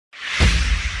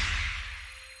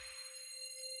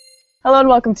Hello and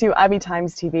welcome to Ivy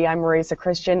Times TV. I'm Marisa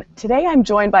Christian. Today I'm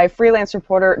joined by freelance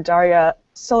reporter Daria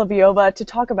Solovyova to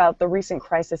talk about the recent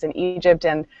crisis in Egypt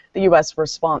and the U.S.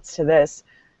 response to this.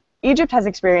 Egypt has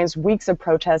experienced weeks of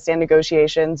protests and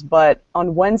negotiations, but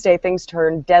on Wednesday things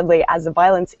turned deadly as the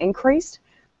violence increased.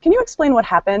 Can you explain what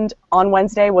happened on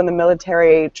Wednesday when the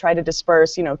military tried to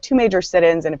disperse, two major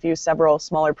sit-ins and several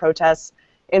smaller protests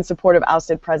in support of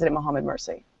ousted President Mohamed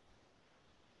Morsi?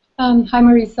 Hi,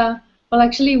 Marisa. Well,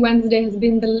 actually, Wednesday has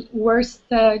been the worst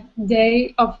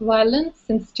day of violence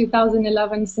since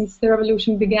 2011, since the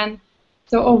revolution began.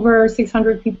 So over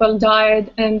 600 people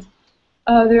died, and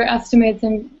there are estimates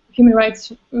and human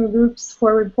rights groups who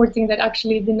are reporting that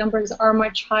actually the numbers are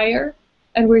much higher,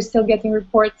 and we're still getting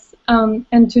reports.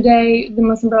 And today, the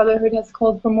Muslim Brotherhood has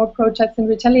called for more protests in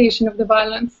retaliation of the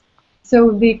violence.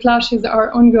 So the clashes are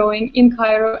ongoing in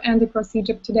Cairo and across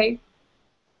Egypt today.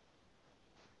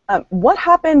 What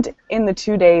happened in the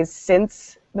 2 days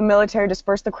since the military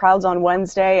dispersed the crowds on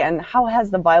Wednesday, and how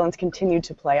has the violence continued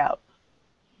to play out?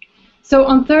 So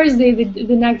on Thursday,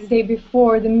 the next day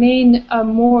before, the main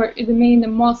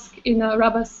mosque in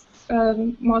Rabbah's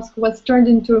mosque was turned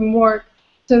into a morgue.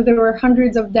 So there were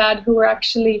hundreds of dead who were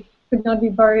actually could not be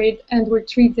buried and were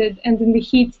treated, and in the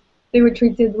heat they were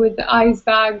treated with ice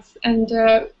bags, and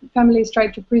families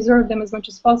tried to preserve them as much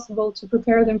as possible to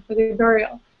prepare them for the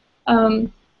burial.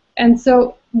 And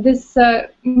so this,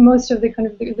 most of the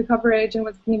the coverage and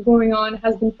what's been going on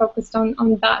has been focused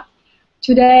on that.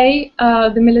 Today,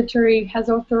 the military has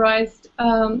authorized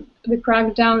the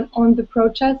crackdown on the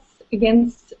protests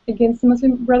against the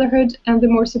Muslim Brotherhood and the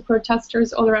Morsi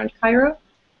protesters all around Cairo.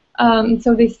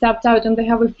 So they stepped out, and they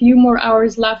have a few more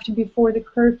hours left before the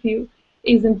curfew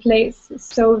is in place.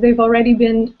 So they've already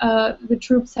been, the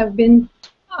troops have been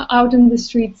out in the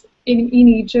streets in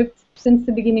Egypt since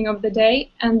the beginning of the day,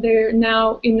 and they're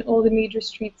now in all the major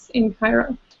streets in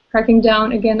Cairo, cracking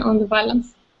down again on the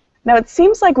violence. Now, it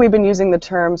seems like we've been using the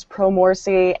terms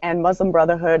pro-Morsi and Muslim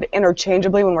Brotherhood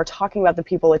interchangeably when we're talking about the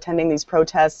people attending these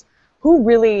protests. Who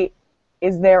really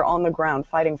is there on the ground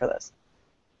fighting for this?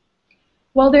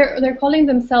 Well, they're calling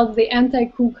themselves the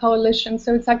anti-coup coalition,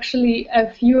 so it's actually a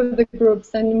few of the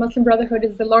groups, and Muslim Brotherhood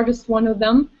is the largest one of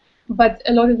them. But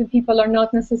a lot of the people are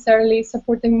not necessarily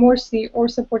supporting Morsi or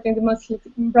supporting the Muslim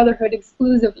Brotherhood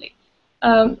exclusively.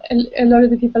 A lot of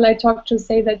the people I talked to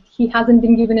say that he hasn't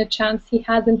been given a chance, he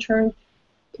hasn't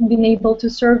been able to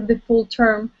serve the full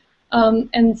term.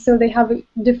 And so they have a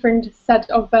different set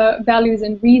of values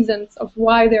and reasons of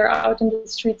why they're out in the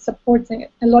streets supporting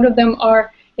it. A lot of them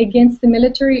are against the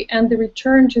military and the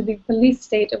return to the police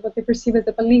state, of what they perceive as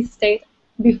the police state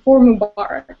before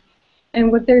Mubarak. And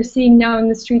what they're seeing now in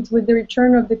the streets with the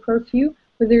return of the curfew,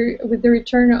 with the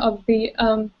return of the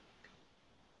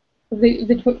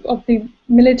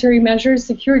military measures,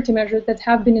 security measures that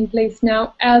have been in place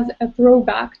now as a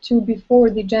throwback to before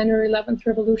the January 11th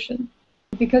revolution.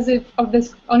 Because of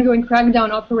this ongoing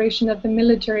crackdown operation of the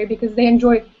military, because they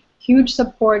enjoy huge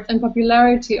support and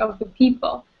popularity of the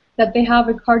people, that they have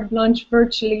a carte blanche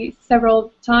virtually.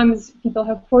 Several times people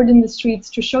have poured in the streets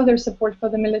to show their support for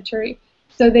the military.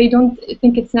 So they don't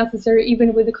think it's necessary,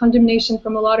 even with the condemnation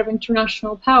from a lot of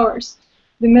international powers.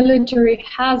 The military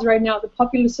has right now the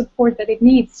popular support that it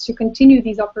needs to continue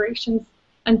these operations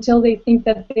until they think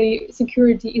that the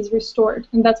security is restored.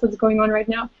 And that's what's going on right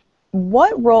now.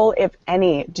 What role, if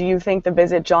any, do you think the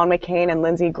visit John McCain and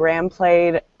Lindsey Graham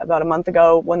played about a month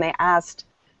ago when they asked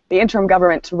the interim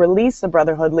government to release the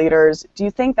Brotherhood leaders? Do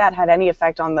you think that had any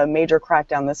effect on the major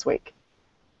crackdown this week?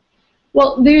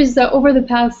 Well, there's over the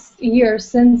past year,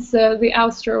 since the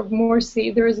ouster of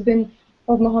Morsi, there has been,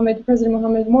 President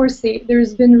Mohamed Morsi,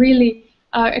 there's been really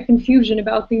a confusion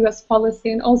about the U.S.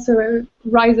 policy and also a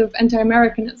rise of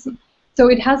anti-Americanism. So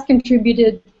it has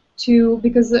contributed to,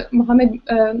 because Senator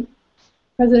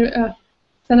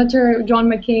John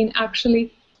McCain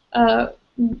actually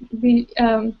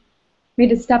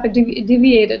made a step,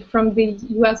 deviated from the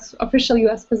official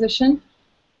U.S. position,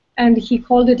 and he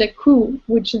called it a coup,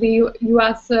 which the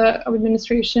U.S.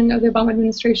 administration, the Obama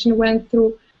administration, went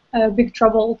through big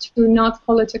trouble to not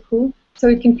call it a coup. So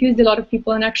it confused a lot of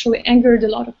people and actually angered a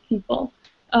lot of people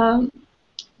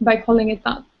by calling it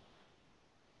that.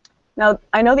 Now,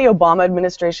 I know the Obama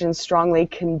administration strongly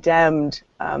condemned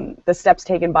the steps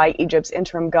taken by Egypt's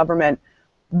interim government.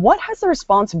 What has the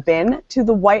response been to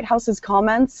the White House's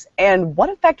comments, and what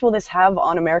effect will this have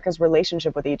on America's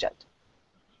relationship with Egypt?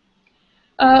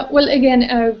 Well,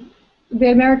 again,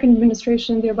 the American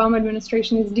administration, the Obama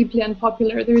administration, is deeply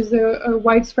unpopular. There's a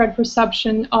widespread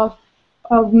perception of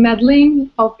meddling,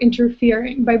 of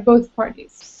interfering by both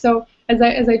parties. So, as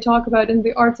I talk about in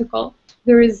the article,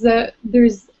 there is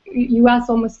U.S.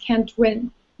 almost can't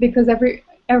win because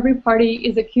every party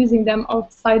is accusing them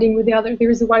of siding with the other. There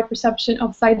is a wide perception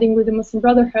of siding with the Muslim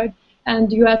Brotherhood,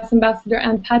 and U.S. Ambassador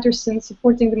Ann Patterson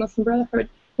supporting the Muslim Brotherhood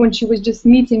when she was just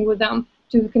meeting with them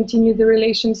to continue the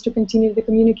relations, to continue the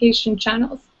communication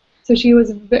channels. So she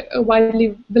was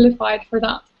widely vilified for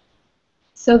that.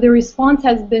 So the response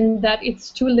has been that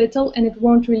it's too little and it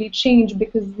won't really change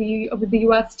because of the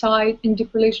U.S. tied in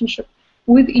deep relationship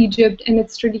with Egypt and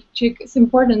its strategic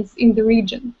importance in the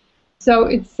region. So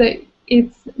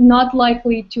it's not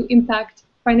likely to impact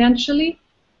financially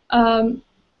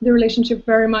the relationship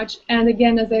very much. And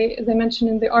again, as I mentioned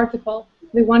in the article,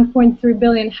 the 1.3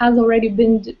 billion has already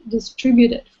been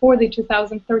distributed for the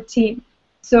 2013.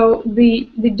 So the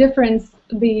difference,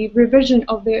 the revision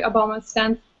of the Obama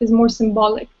stance is more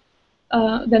symbolic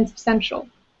than substantial.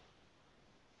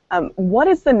 What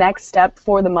is the next step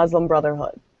for the Muslim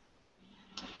Brotherhood?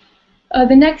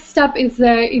 The next step is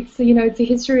it's a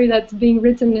history that's being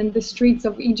written in the streets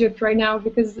of Egypt right now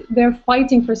because they're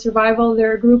fighting for survival.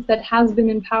 They're a group that has been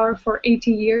in power for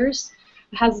 80 years,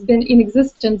 has been in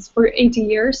existence for 80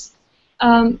 years,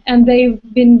 and they've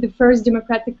been the first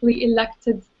democratically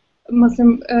elected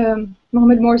Muslim.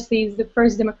 Mohamed Morsi is the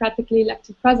first democratically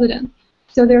elected president.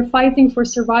 So they're fighting for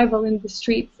survival in the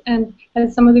streets. And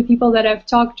as some of the people that I've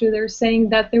talked to, they're saying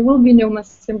that there will be no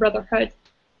Muslim Brotherhood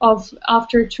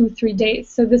after 2-3 days.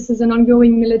 So this is an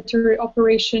ongoing military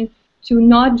operation to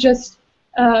not just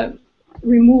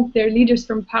remove their leaders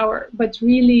from power, but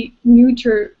really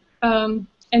neuter and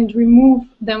remove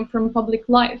them from public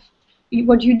life.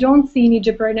 What you don't see in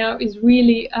Egypt right now is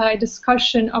really a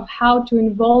discussion of how to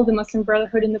involve the Muslim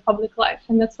Brotherhood in the public life.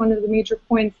 And that's one of the major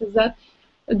points, is that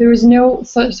there is no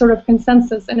sort of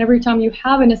consensus. And every time you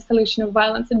have an escalation of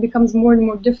violence, it becomes more and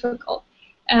more difficult.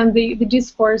 And the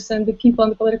discourse and the people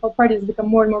and the political parties become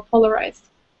more and more polarized.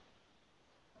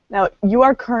 Now, you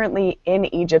are currently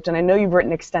in Egypt, and I know you've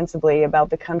written extensively about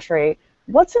the country.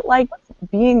 What's it like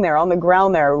being there, on the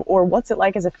ground there, or what's it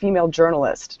like as a female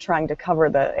journalist trying to cover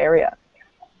the area?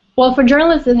 Well, for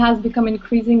journalists, it has become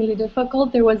increasingly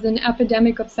difficult. There was an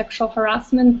epidemic of sexual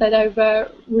harassment that I've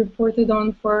reported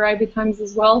on for IB Times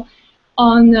as well.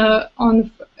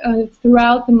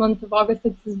 Throughout the month of August,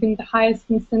 it has been the highest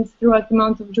instance throughout the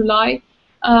month of July.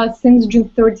 Since June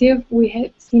 30th, we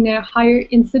have seen a higher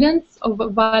incidence of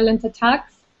violent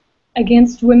attacks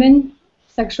against women,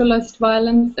 sexualist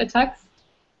violence attacks.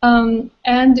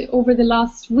 And over the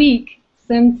last week,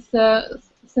 since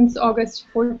August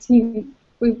 14th,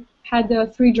 we've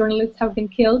had 3 journalists have been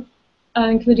killed,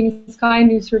 including a Sky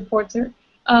News reporter.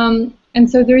 And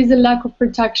so there is a lack of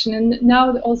protection. And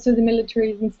now also the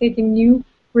military is instating new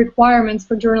requirements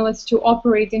for journalists to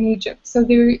operate in Egypt. So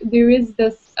there is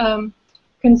this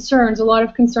concerns, a lot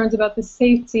of concerns about the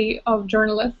safety of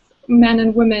journalists, men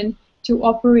and women, to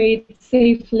operate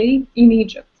safely in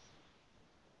Egypt.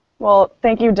 Well,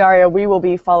 thank you, Daria. We will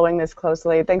be following this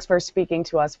closely. Thanks for speaking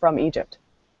to us from Egypt.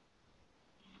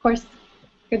 Of course.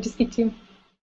 Good to speak to you.